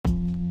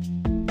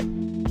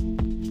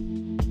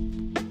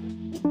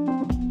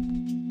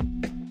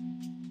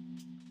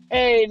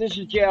Hey, this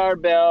is JR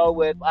Bell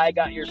with I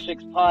Got Your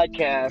Six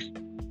podcast.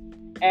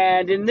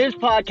 And in this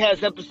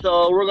podcast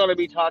episode, we're going to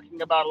be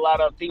talking about a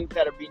lot of things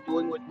that are be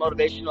doing with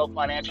motivational,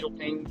 financial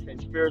things, and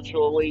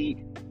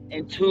spiritually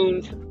in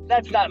tunes.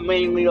 That's not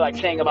mainly like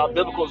saying about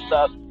biblical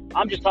stuff.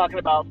 I'm just talking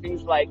about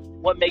things like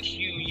what makes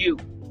you you.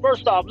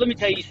 First off, let me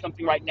tell you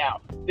something right now.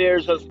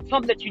 There's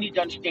something that you need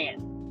to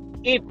understand.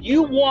 If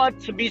you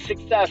want to be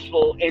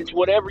successful into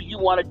whatever you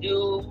want to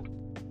do,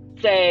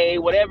 say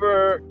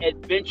whatever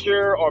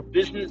adventure or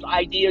business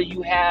idea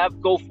you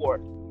have, go for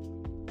it.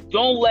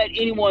 Don't let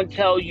anyone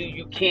tell you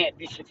you can't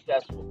be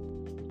successful.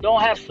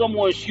 Don't have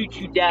someone shoot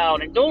you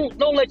down, and don't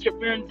let your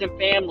friends and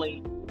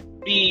family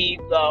be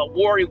the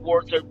worry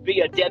warts or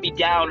be a Debbie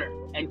Downer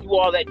and do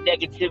all that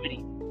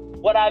negativity.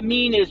 What I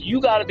mean is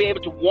you got to be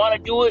able to want to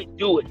do it,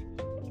 do it.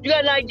 You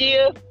got an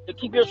idea to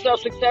keep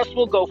yourself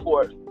successful, go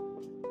for it.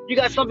 You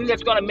got something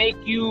that's going to make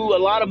you a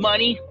lot of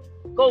money,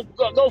 go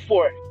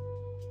for it.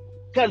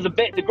 Because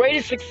the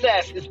greatest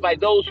success is by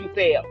those who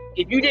fail.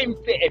 If you didn't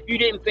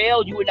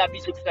fail, you would not be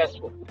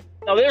successful.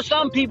 Now, there's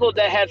some people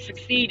that have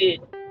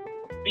succeeded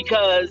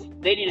because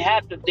they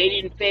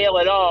didn't fail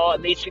at all,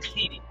 and they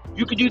succeeded.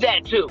 You can do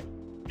that too.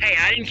 Hey,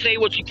 I didn't say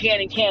what you can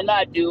and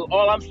cannot do.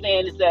 All I'm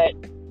saying is that,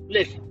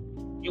 listen,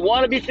 you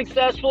want to be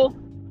successful,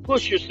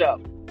 push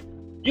yourself.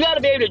 You got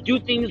to be able to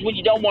do things when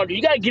you don't want to.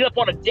 You got to get up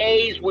on the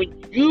days when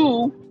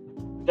you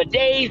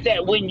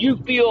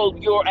feel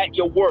you're at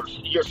your worst.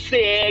 You're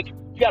sick,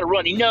 you got a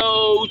runny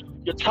nose,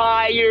 you're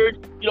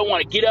tired, you don't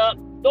want to get up.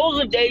 Those are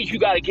the days you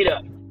got to get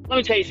up. Let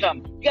me tell you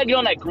something. You got to get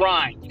on that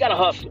grind. You got to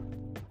hustle.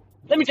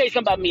 Let me tell you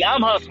something about me.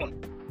 I'm hustling.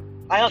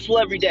 I hustle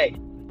every day.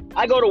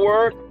 I go to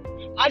work.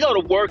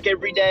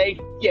 Every day.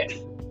 Yes.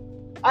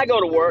 I go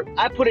to work.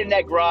 I put in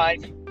that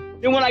grind.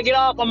 Then when I get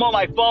off, I'm on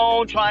my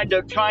phone trying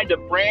to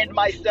brand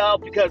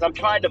myself because I'm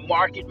trying to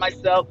market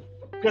myself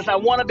because I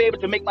want to be able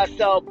to make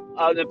myself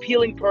an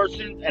appealing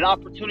person, an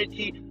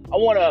opportunity. I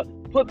want to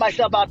put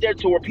myself out there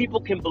to where people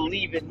can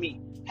believe in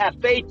me, have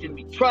faith in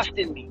me, trust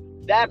in me.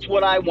 That's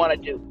what I want to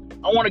do.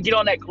 I want to get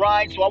on that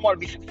grind, so I want to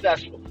be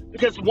successful.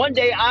 Because one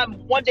day I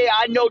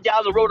know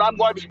down the road I'm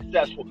going to be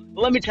successful.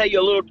 But let me tell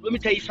you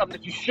something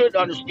that you should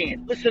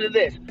understand. Listen to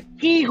this.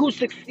 He who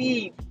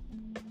succeeds,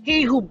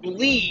 he who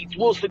bleeds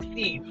will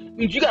succeed. It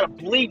means you got to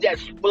bleed that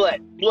blood,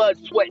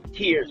 sweat, and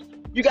tears.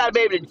 You got to be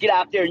able to get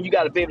out there and you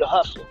got to be able to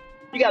hustle.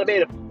 You got to be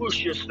able to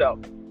push yourself.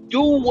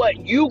 Do what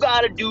you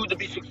got to do to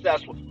be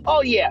successful.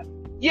 Oh, yeah.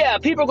 Yeah,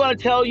 people are going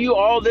to tell you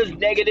all this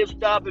negative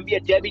stuff and be a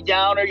Debbie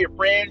Downer, your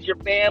friends, your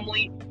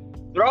family.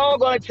 They're all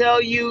going to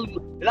tell you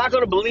they're not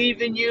going to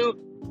believe in you.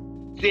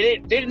 They're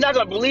not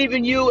going to believe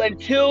in you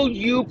until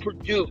you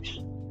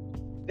produce.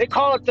 They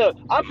call it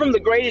I'm from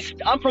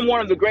one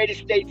of the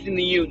greatest states in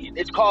the union.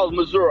 It's called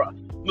Missouri.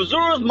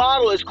 Missouri's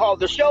model is called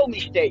the show me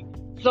state.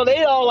 So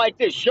they all like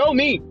this, show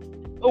me.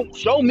 Oh,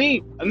 show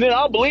me, and then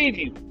I'll believe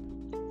you.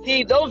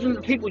 See, those are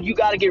the people you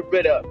got to get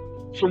rid of.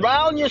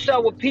 Surround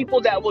yourself with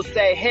people that will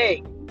say,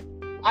 hey,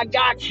 I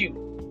got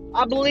you.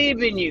 I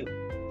believe in you.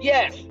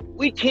 Yes,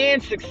 we can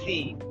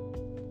succeed.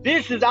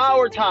 This is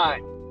our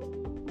time.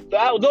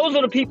 Those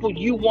are the people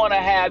you want to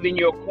have in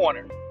your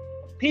corner.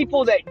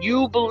 People that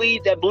you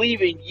believe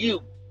in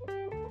you.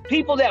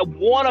 People that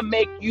want to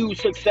make you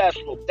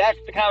successful. That's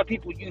the kind of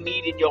people you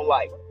need in your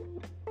life.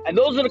 And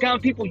those are the kind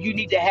of people you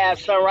need to have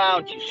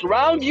surround you.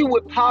 Surround you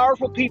with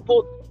powerful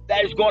people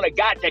that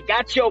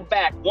got your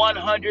back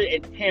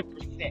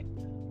 110%.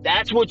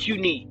 That's what you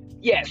need.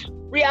 Yes,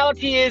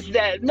 reality is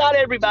that not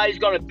everybody's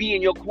going to be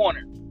in your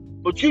corner.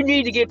 But you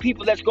need to get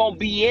people that's going to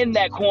be in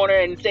that corner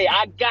and say,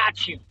 I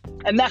got you.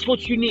 And that's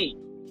what you need.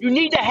 You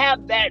need to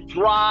have that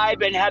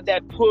drive and have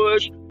that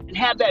push and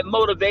have that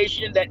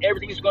motivation that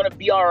everything is going to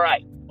be all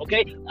right.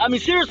 Okay? I mean,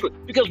 seriously,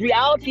 because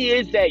reality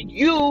is that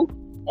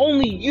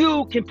only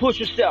you can push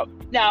yourself.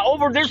 Now,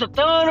 there's a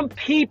ton of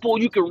people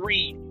you can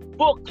read.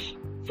 Books,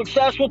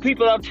 successful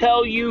people that'll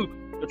tell you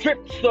the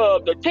tricks,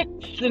 the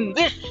tips, and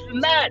this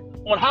and that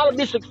on how to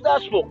be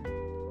successful.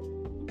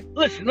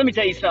 Listen, let me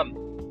tell you something.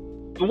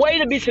 The way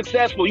to be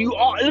successful,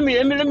 let me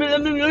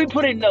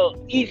put it in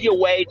an easier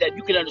way that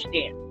you can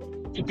understand.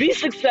 To be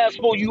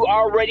successful, you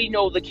already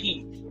know the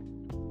keys.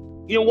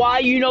 You know why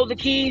you know the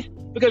keys?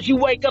 Because you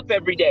wake up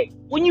every day.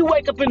 When you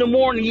wake up in the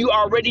morning, you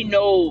already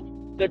know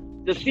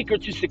the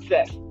secret to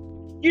success.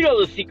 You know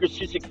the secrets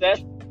to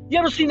success. You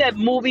ever seen that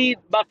movie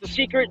about The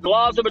Secret,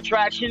 Laws of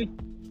Attraction?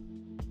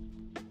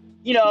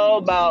 You know,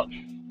 about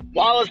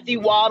Wallace D.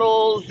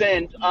 Waddles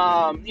and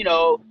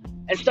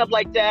stuff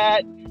like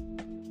that.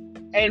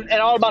 And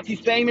all about these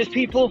famous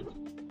people.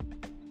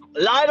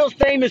 A lot of those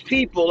famous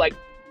people, like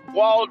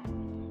Ralph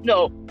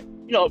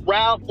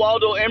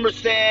Waldo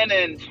Emerson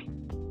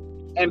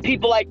and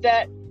people like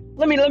that.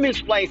 Let me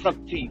explain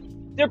something to you.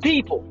 They're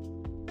people.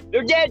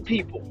 They're dead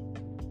people.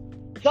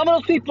 Some of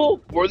those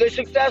people, were they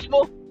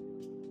successful?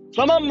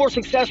 Some of them were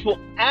successful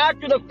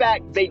after the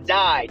fact they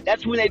died.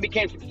 That's when they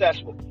became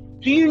successful.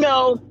 Do you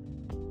know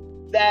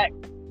that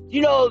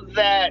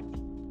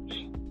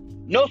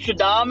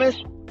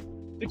Nostradamus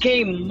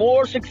became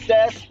more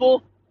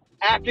successful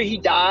after he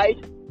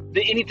died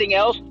than anything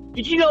else?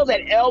 Did you know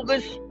that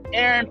Elvis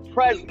Aaron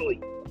Presley,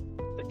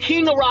 the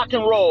king of rock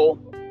and roll,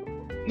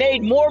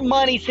 made more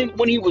money since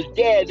when he was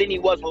dead than he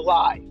was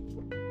alive?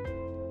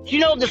 Did you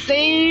know the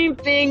same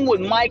thing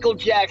with Michael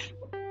Jackson?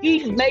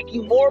 He's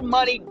making more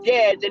money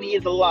dead than he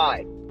is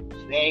alive.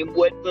 Same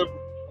with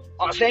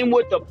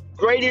the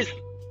greatest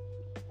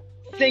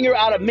singer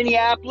out of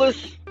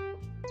Minneapolis,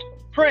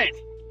 Prince.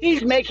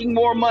 He's making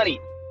more money.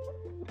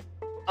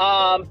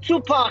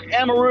 Tupac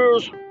Amaru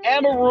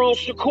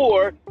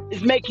Shakur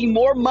is making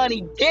more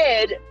money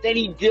dead than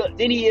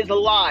he is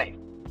alive.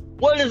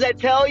 What does that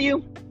tell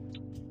you?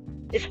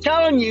 It's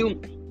telling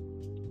you,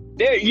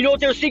 you know what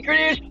their secret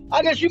is?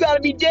 I guess you got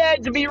to be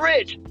dead to be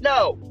rich.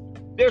 No,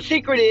 the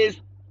secret is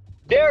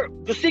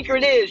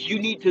you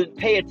need to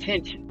pay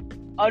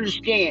attention,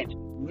 understand,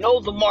 know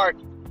the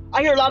market.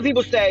 I hear a lot of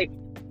people say,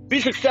 be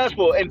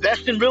successful,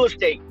 invest in real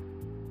estate,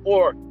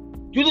 or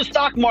do the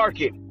stock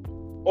market,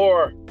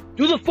 or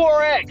do the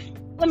Forex.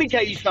 Let me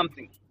tell you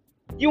something.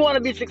 You want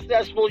to be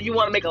successful, you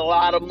want to make a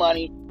lot of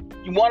money,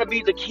 you want to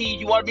be the key,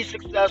 you want to be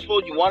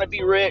successful, you want to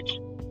be rich,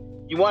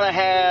 you want to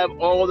have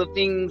all the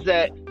things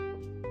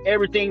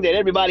everything that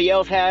everybody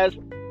else has.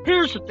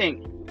 Here's the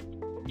thing.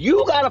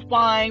 You got to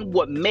find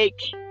what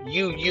makes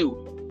you you.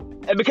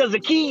 And because the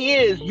key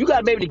is, you got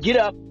to be able to get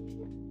up.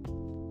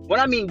 When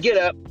I mean get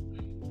up,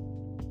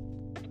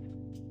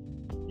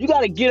 you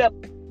got to get up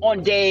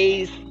on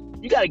days.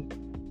 You got to get up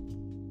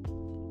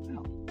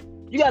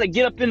you got to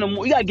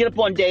get up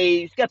on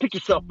days. You got to pick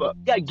yourself up.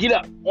 You got to get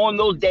up on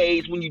those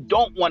days when you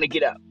don't want to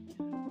get up.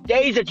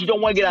 Days that you don't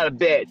want to get out of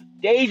bed.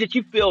 Days that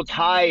you feel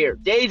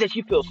tired. Days that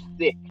you feel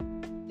sick.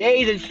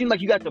 Days that it seem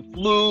like you got the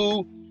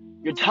flu.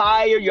 You're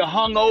tired. You're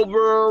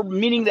hungover,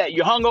 meaning that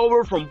you're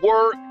hungover from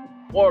work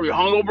or you're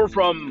hungover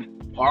from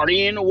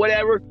partying or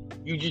whatever.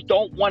 You just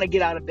don't want to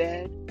get out of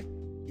bed.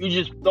 You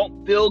just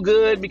don't feel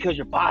good because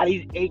your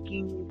body's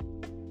aching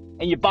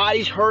and your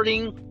body's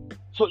hurting.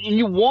 So and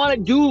you want to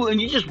do and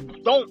you just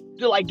don't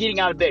feel like getting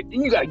out of bed.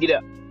 Then you got to get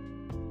up.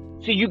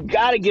 See, you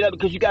got to get up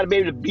because you got to be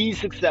able to be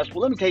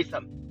successful. Let me tell you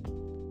something.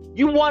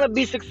 You want to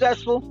be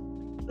successful?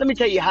 Let me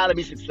tell you how to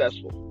be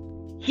successful.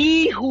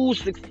 He who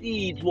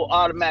succeeds will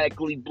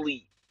automatically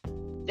bleed.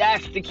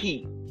 That's the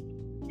key.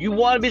 You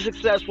want to be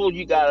successful,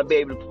 you got to be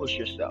able to push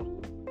yourself.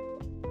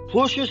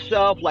 Push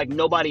yourself like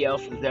nobody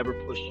else has ever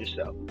pushed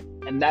yourself.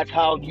 And that's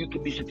how you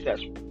can be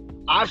successful.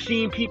 I've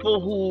seen people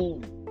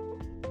who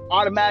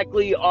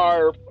automatically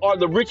are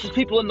the richest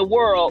people in the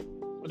world,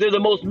 but they're the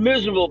most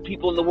miserable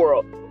people in the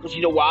world. Because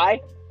you know why?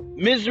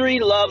 Misery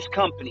loves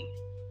company.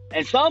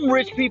 And some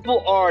rich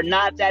people are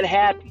not that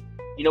happy.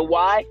 You know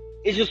why?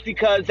 It's just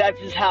because that's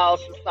just how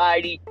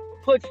society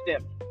puts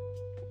them.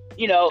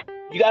 You know,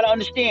 you got to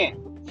understand.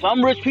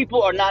 Some rich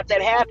people are not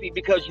that happy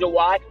because you know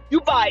why? You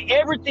buy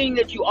everything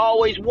that you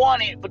always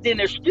wanted, but then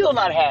they're still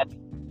not happy.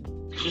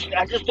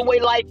 That's just the way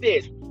life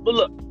is. But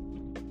look,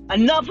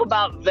 enough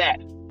about that.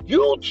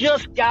 You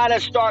just got to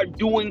start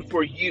doing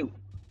for you.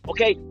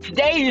 Okay?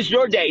 Today is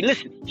your day.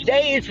 Listen,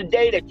 today is the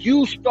day that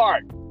you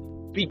start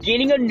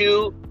beginning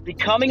anew,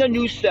 becoming a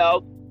new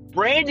self,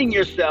 branding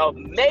yourself,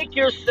 make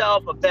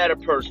yourself a better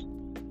person.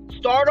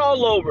 Start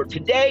all over.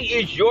 Today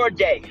is your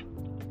day.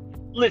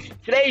 Listen,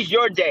 today's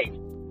your day.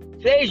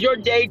 Today's your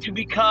day to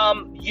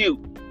become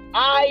you.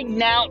 I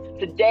announce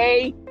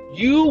today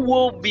you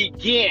will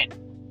begin.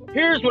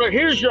 Here's what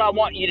I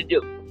want you to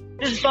do.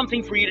 This is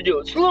something for you to do.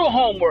 It's a little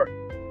homework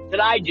that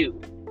I do.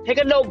 Take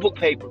a notebook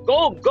paper.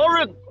 Go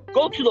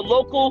to the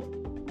local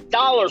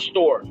dollar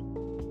store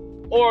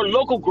or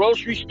local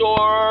grocery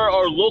store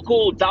or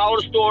local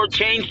dollar store,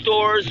 chain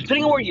stores,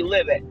 depending on where you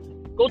live at.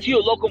 Go to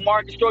your local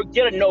market store,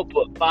 get a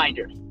notebook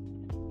binder.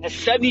 It has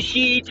 70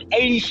 sheets,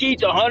 80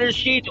 sheets, 100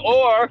 sheets,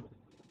 or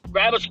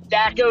grab a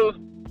stack of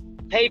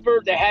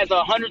paper that has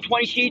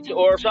 120 sheets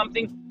or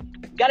something.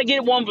 Got to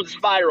get one with a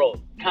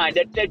spiral kind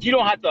that you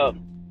don't have to,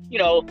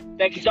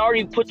 that is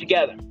already put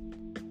together.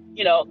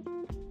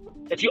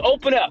 That you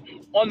open up.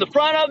 On the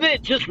front of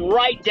it, just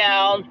write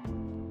down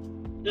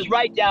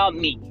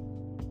me.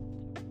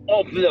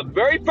 On the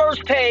very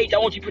first page, I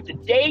want you to put the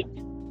date,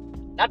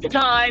 not the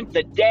time,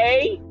 the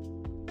day,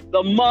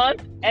 the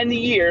month, and the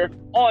year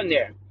on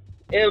there.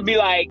 It'll be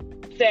like,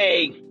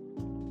 say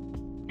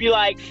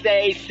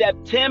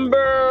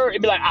September,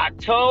 it'd be like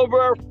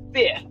October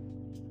 5th,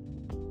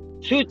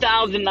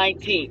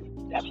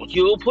 2019. That's what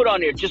you'll put on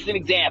there, just an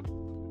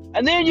example.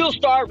 And then you'll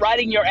start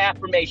writing your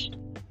affirmation.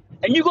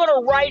 And you're going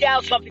to write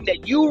out something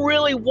that you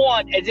really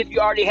want as if you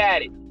already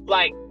had it.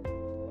 Like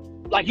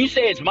you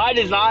say, it's my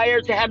desire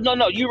to have,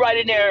 no, you write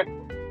in there,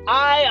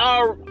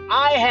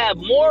 I have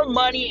more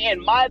money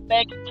in my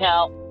bank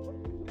account,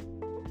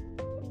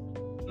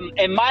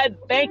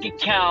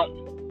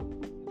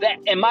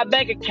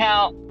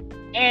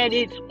 and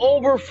it's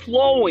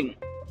overflowing.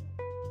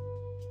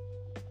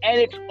 And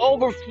it's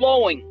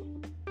overflowing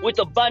with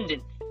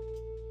abundance.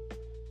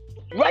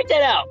 Write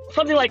that out.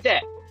 Something like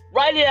that.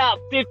 Write it out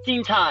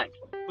 15 times.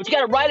 But you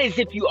got to write it as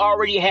if you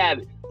already have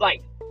it.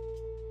 Like,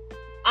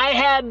 I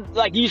had,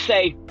 like you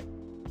say,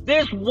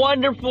 this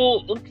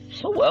wonderful,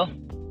 so well.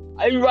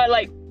 I write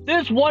like,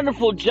 This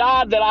wonderful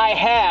job that I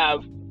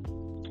have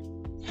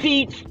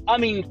fits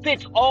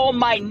all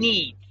my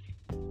needs.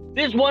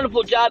 This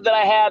wonderful job that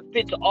I have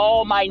fits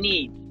all my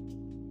needs.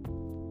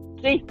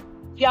 See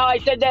how I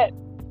said that?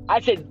 I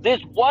said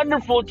this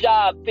wonderful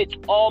job fits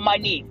all my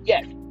needs.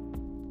 Yes,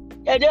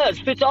 yeah, it does.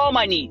 Fits all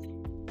my needs.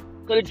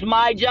 Because it's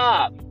my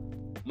job,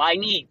 my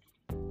needs.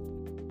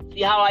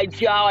 See how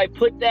I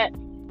put that?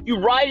 You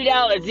write it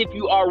out as if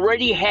you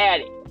already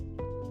had it.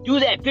 Do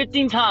that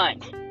 15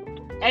 times.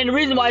 And the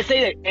reason why I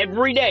say that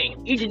every day,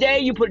 each day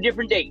you put a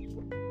different date.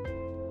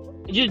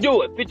 Just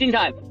do it 15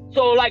 times.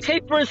 So, like,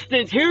 say for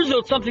instance, here's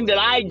something that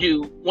I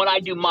do when I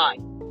do mine.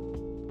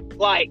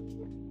 Like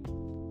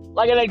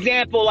an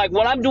example, like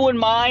when I'm doing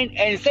mine,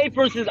 and say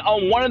for instance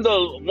on one of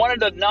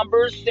the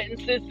numbers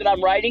sentences that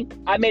I'm writing,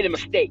 I made a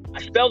mistake.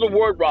 I spelled a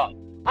word wrong.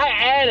 I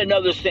add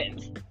another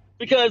sentence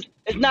because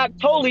it's not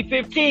totally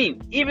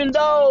 15, even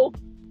though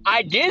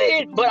I did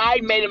it, but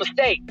I made a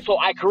mistake. So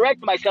I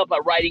correct myself by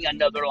writing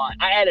another line.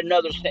 I add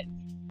another sentence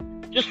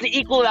just to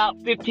equal it out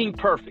 15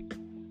 perfect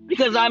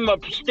because I'm a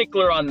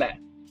stickler on that.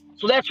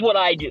 So that's what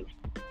I do.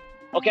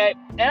 Okay?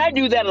 And I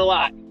do that a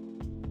lot.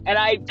 And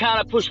I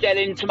kind of push that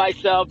into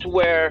myself to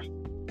where,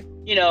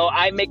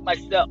 I make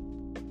myself,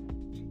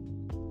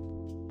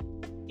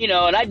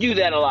 and I do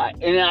that a lot.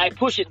 And I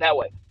push it that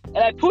way. And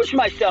I push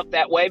myself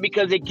that way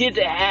because it gives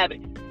a habit.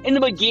 In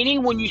the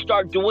beginning, when you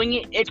start doing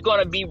it, it's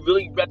going to be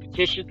really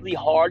repetitiously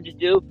hard to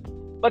do.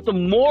 But the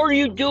more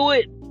you do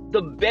it,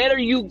 the better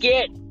you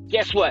get.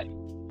 Guess what?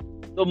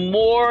 The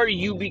more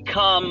you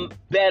become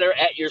better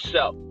at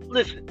yourself.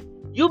 Listen,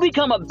 you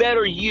become a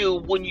better you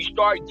when you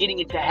start getting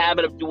into the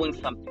habit of doing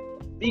something.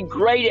 Be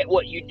great at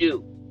what you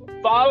do.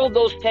 Follow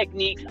those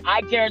techniques.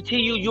 I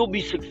guarantee you'll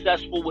be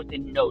successful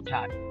within no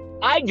time.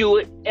 I do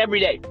it every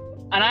day.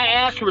 And I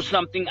ask for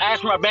something. I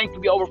ask for my bank to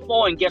be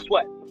overflowing. Guess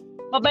what?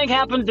 My bank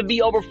happened to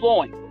be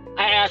overflowing.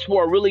 I asked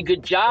for a really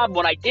good job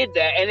when I did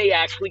that, and they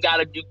actually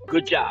got a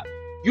good job.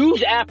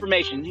 Use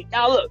affirmations.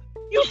 Now look,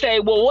 you say,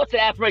 well, what's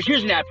an affirmation?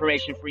 Here's an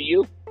affirmation for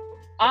you.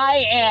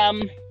 I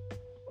am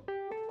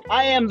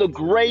the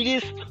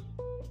greatest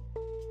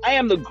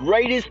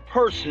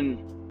person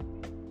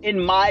in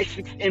my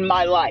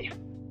life.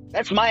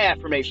 That's my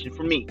affirmation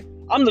for me.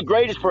 I'm the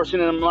greatest person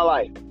in my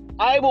life.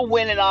 I will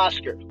win an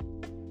Oscar.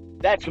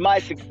 That's my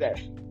success.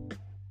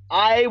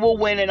 I will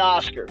win an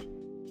Oscar.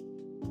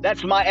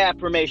 That's my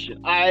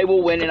affirmation. I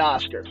will win an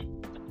Oscar.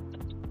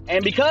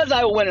 And because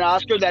I will win an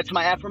Oscar, that's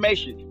my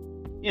affirmation.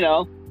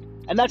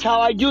 And that's how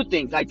I do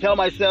things. I tell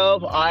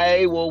myself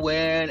I will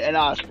win an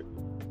Oscar.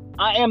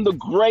 I am the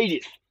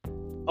greatest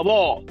of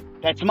all.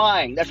 That's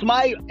mine. That's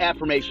my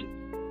affirmation.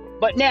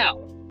 But now,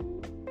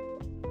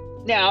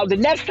 the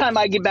next time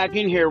I get back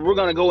in here, we're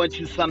going to go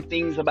into some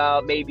things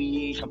about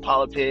maybe some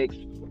politics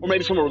or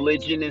maybe some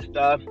religion and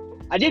stuff.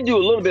 I did do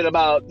a little bit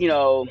about,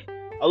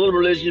 a little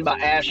religion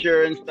about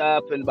Asher and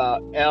stuff and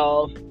about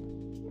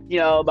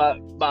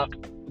about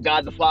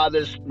God the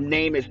Father's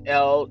name is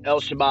El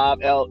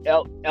Shabab,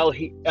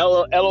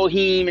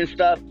 Elohim and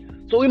stuff.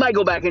 So we might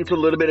go back into a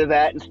little bit of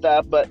that and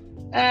stuff, but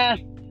and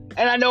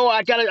I know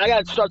I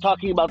gotta start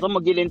talking about. I'm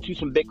gonna get into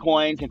some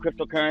bitcoins and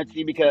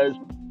cryptocurrency because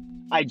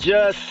my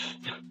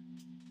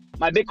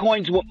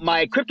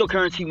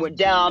cryptocurrency went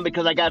down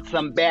because I got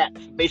some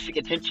basic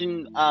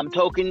attention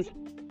tokens,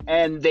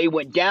 and they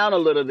went down a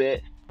little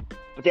bit,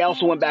 but they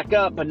also went back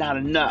up, but not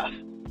enough.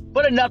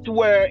 But enough to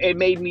where it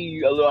made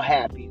me a little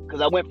happy because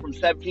I went from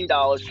 $17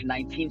 to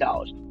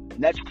 $19,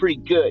 and that's pretty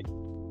good.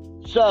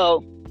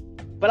 So,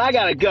 but I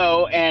gotta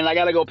go, and I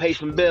gotta go pay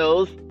some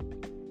bills,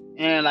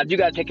 and I do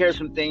gotta take care of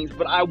some things.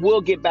 But I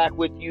will get back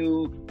with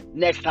you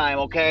next time,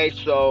 okay?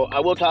 So I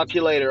will talk to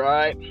you later, all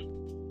right?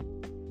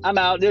 I'm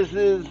out. This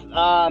is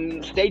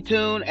stay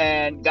tuned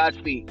and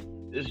Godspeed.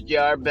 This is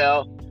JR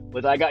Bell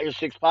with I Got Your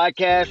Six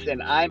podcast,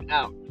 and I'm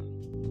out.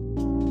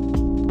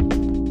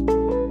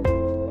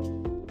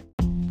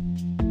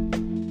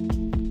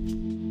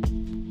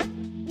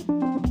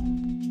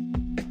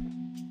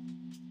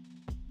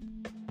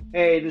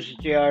 Hey, this is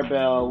JR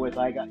Bell with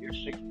I Got Your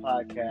Six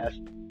podcast.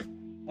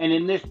 And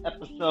in this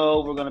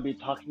episode, we're going to be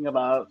talking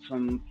about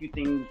some few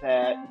things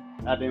that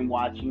I've been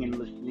watching and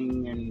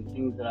listening and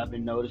things that I've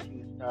been noticing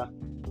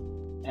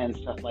and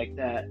stuff like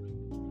that.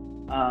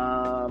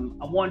 I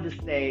wanted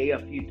to say a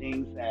few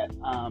things that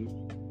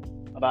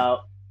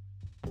about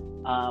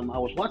I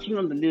was watching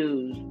on the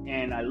news,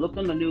 and I looked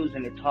on the news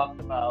and it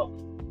talked about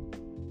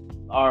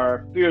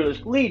our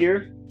fearless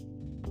leader,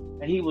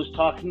 and he was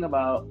talking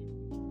about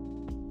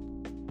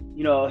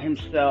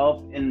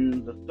himself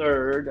in the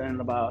third, and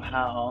about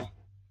how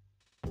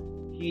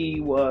he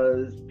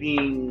was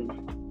being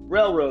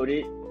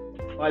railroaded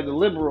by the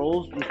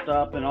liberals and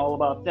stuff and all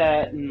about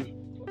that, and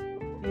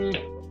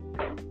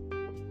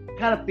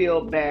kind of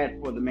feel bad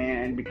for the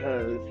man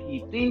because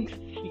he thinks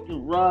he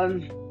can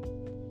run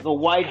the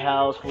White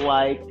House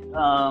like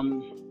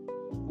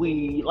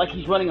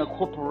he's running a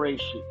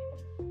corporation,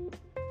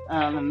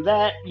 and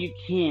that you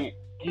can't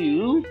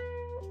do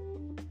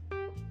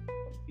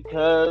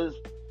because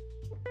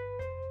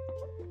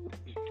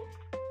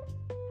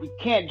We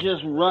can't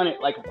just run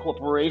it like a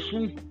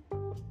corporation.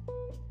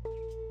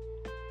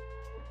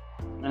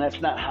 And that's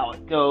not how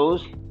it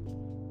goes.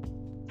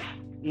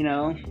 You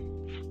know,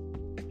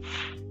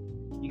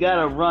 you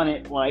gotta run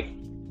it like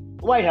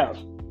the White House.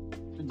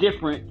 It's a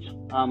different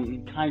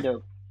kind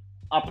of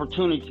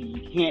opportunity.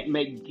 You can't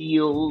make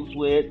deals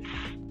with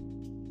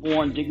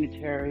foreign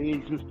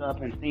dignitaries and stuff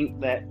and think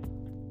that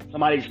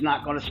somebody's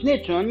not gonna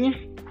snitch on you,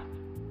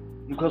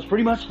 because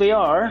pretty much they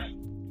are.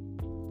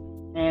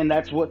 And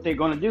that's what they're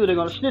gonna do. They're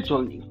gonna snitch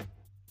on you.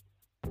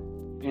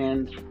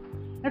 And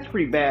that's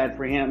pretty bad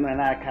for him,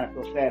 and I kind of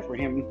feel sad for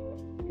him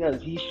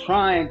because he's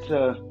trying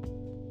to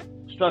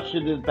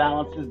structure this,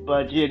 balance his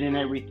budget and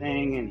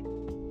everything, and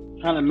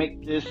trying to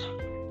make this,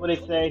 what they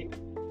say,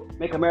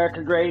 make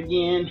America great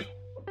again.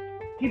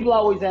 People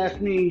always ask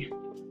me,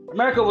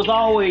 America was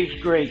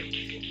always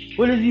great.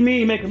 What does he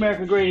mean, make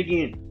America great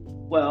again?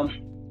 Well,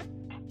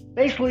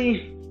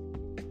 basically,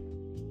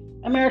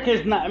 America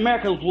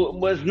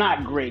was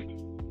not great.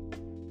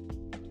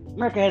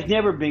 America has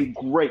never been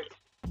great.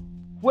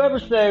 Whoever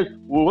says,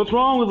 well, what's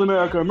wrong with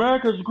America?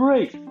 America's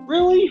great.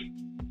 Really?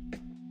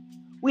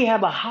 We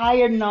have a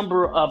higher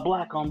number of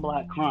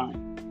black-on-black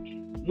crime.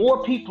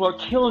 More people are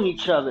killing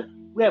each other.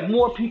 We have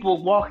more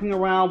people walking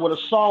around with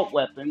assault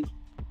weapons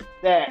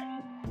that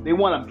they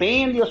want to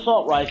ban the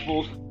assault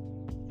rifles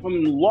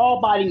from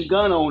law-abiding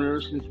gun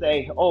owners and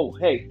say, oh,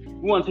 hey,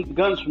 we want to take the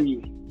guns from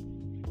you.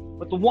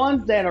 But the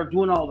ones that are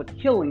doing all the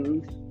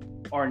killings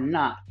are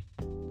not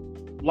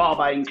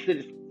law-abiding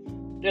citizens.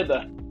 They're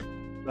the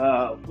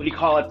what do you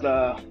call it?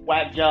 The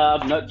whack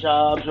jobs, nut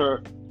jobs,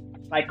 or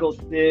psycho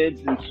SIDS,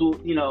 and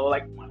oh,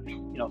 that's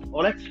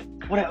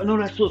what? No,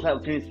 that's suicidal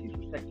tendencies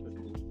for sex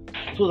festivals.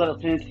 Suicidal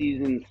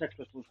tendencies and sex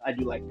festivals, I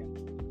do like them.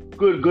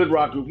 Good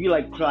rock group. You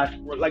like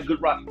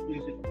good rock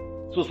music.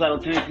 Suicidal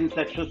tendencies and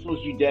sex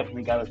festivals, you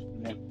definitely gotta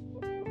listen to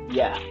them.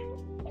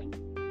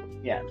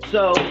 Yeah.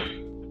 So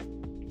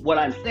what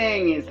I'm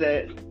saying is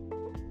that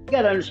you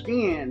gotta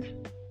understand,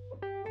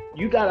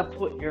 you gotta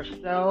put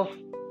yourself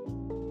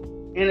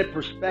in a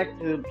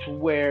perspective to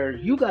where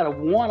you gotta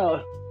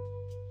wanna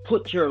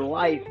put your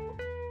life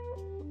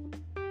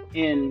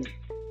in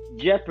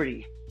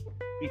jeopardy,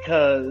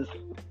 because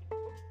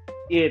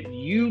if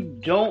you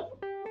don't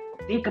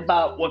think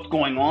about what's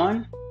going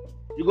on,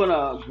 you're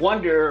gonna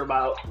wonder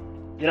about,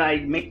 did I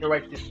make the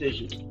right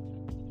decision?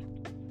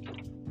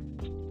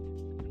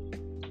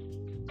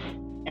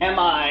 Am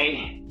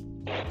I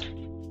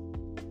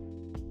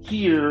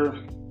here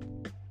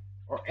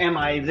or am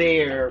I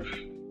there?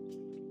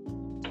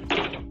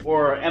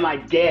 Or am I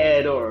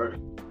dead, or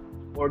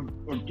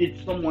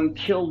did someone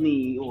kill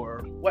me,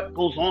 or what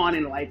goes on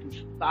in life and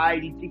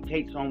society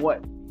dictates on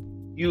what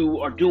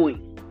you are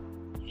doing.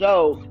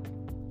 So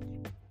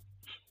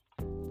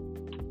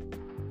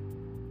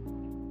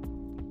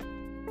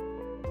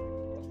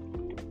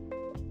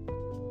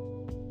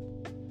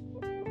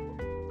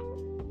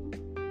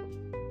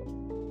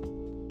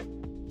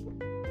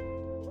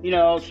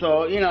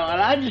and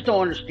I just don't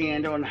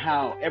understand on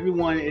how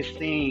everyone is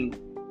saying,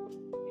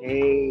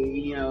 hey,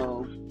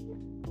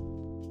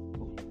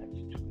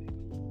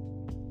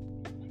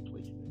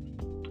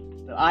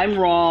 that I'm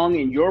wrong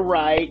and you're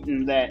right,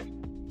 and that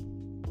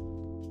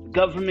the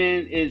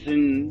government is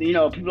in,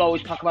 people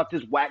always talk about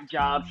this whack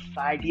job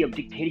society of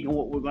dictating on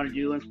what we're going to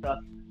do and stuff.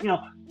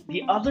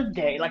 The other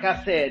day, like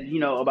I said,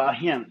 about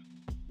him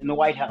in the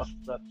White House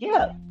and stuff.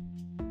 Yeah.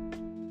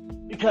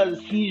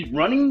 Because he's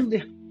running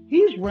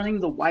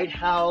the White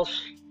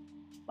House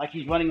like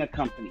he's running a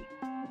company.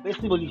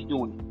 Basically what he's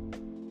doing.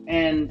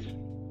 And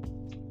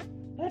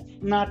that's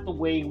not the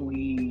way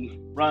we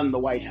run the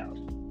White House.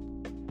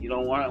 You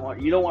don't want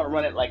to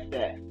run it like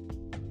that.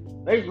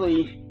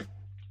 Basically,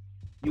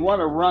 you want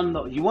to run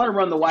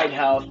the White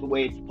House the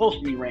way it's supposed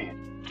to be ran,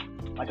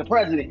 like a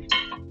president.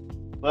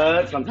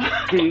 But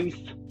sometimes,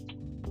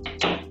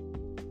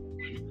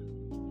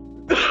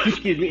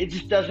 excuse me, it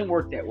just doesn't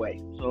work that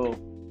way. So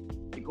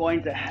you're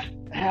going to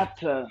have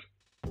to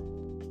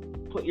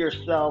put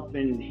yourself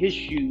in his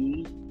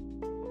shoes,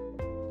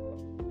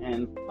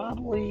 and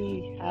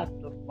probably have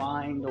to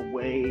find a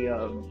way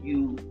of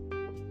you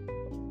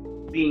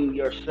being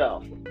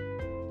yourself,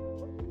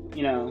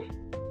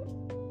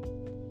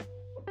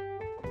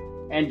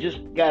 and just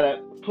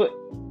gotta put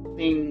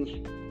things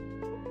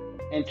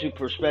into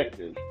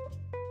perspective.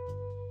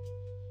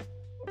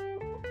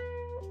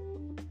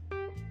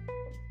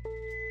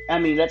 I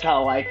mean, that's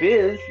how life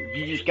is.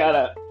 You just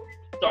gotta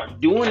start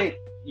doing it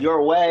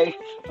your way.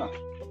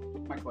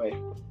 Microwave.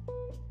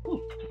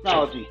 Ooh,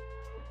 technology.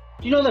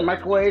 Do you know that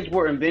microwaves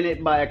were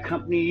invented by a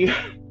company,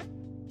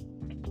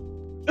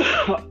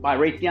 by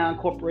Raytheon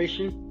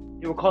Corporation?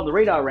 They were called the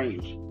radar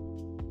range.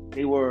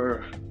 They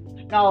were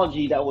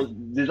technology that was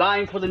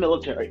designed for the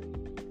military.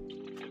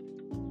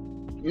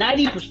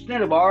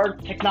 90% of our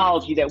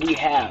technology that we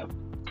have,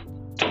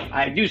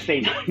 I do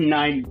say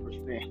 90%.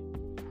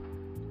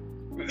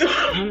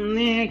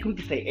 We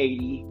could say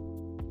 80,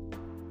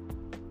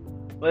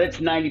 but it's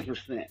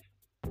 90%.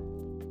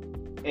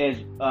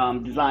 Is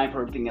designed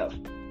for everything else.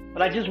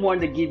 But I just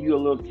wanted to give you a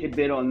little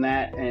tidbit on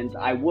that, and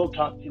I will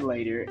talk to you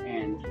later,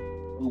 and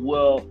we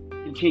will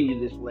continue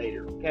this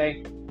later,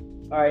 okay?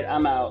 All right,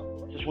 I'm out.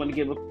 Just want to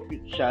give a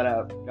quick shout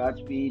out.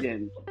 Godspeed,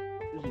 and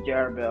this is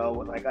Jared Bell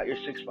with I Got Your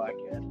Six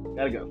podcast.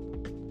 Gotta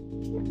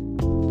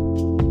go.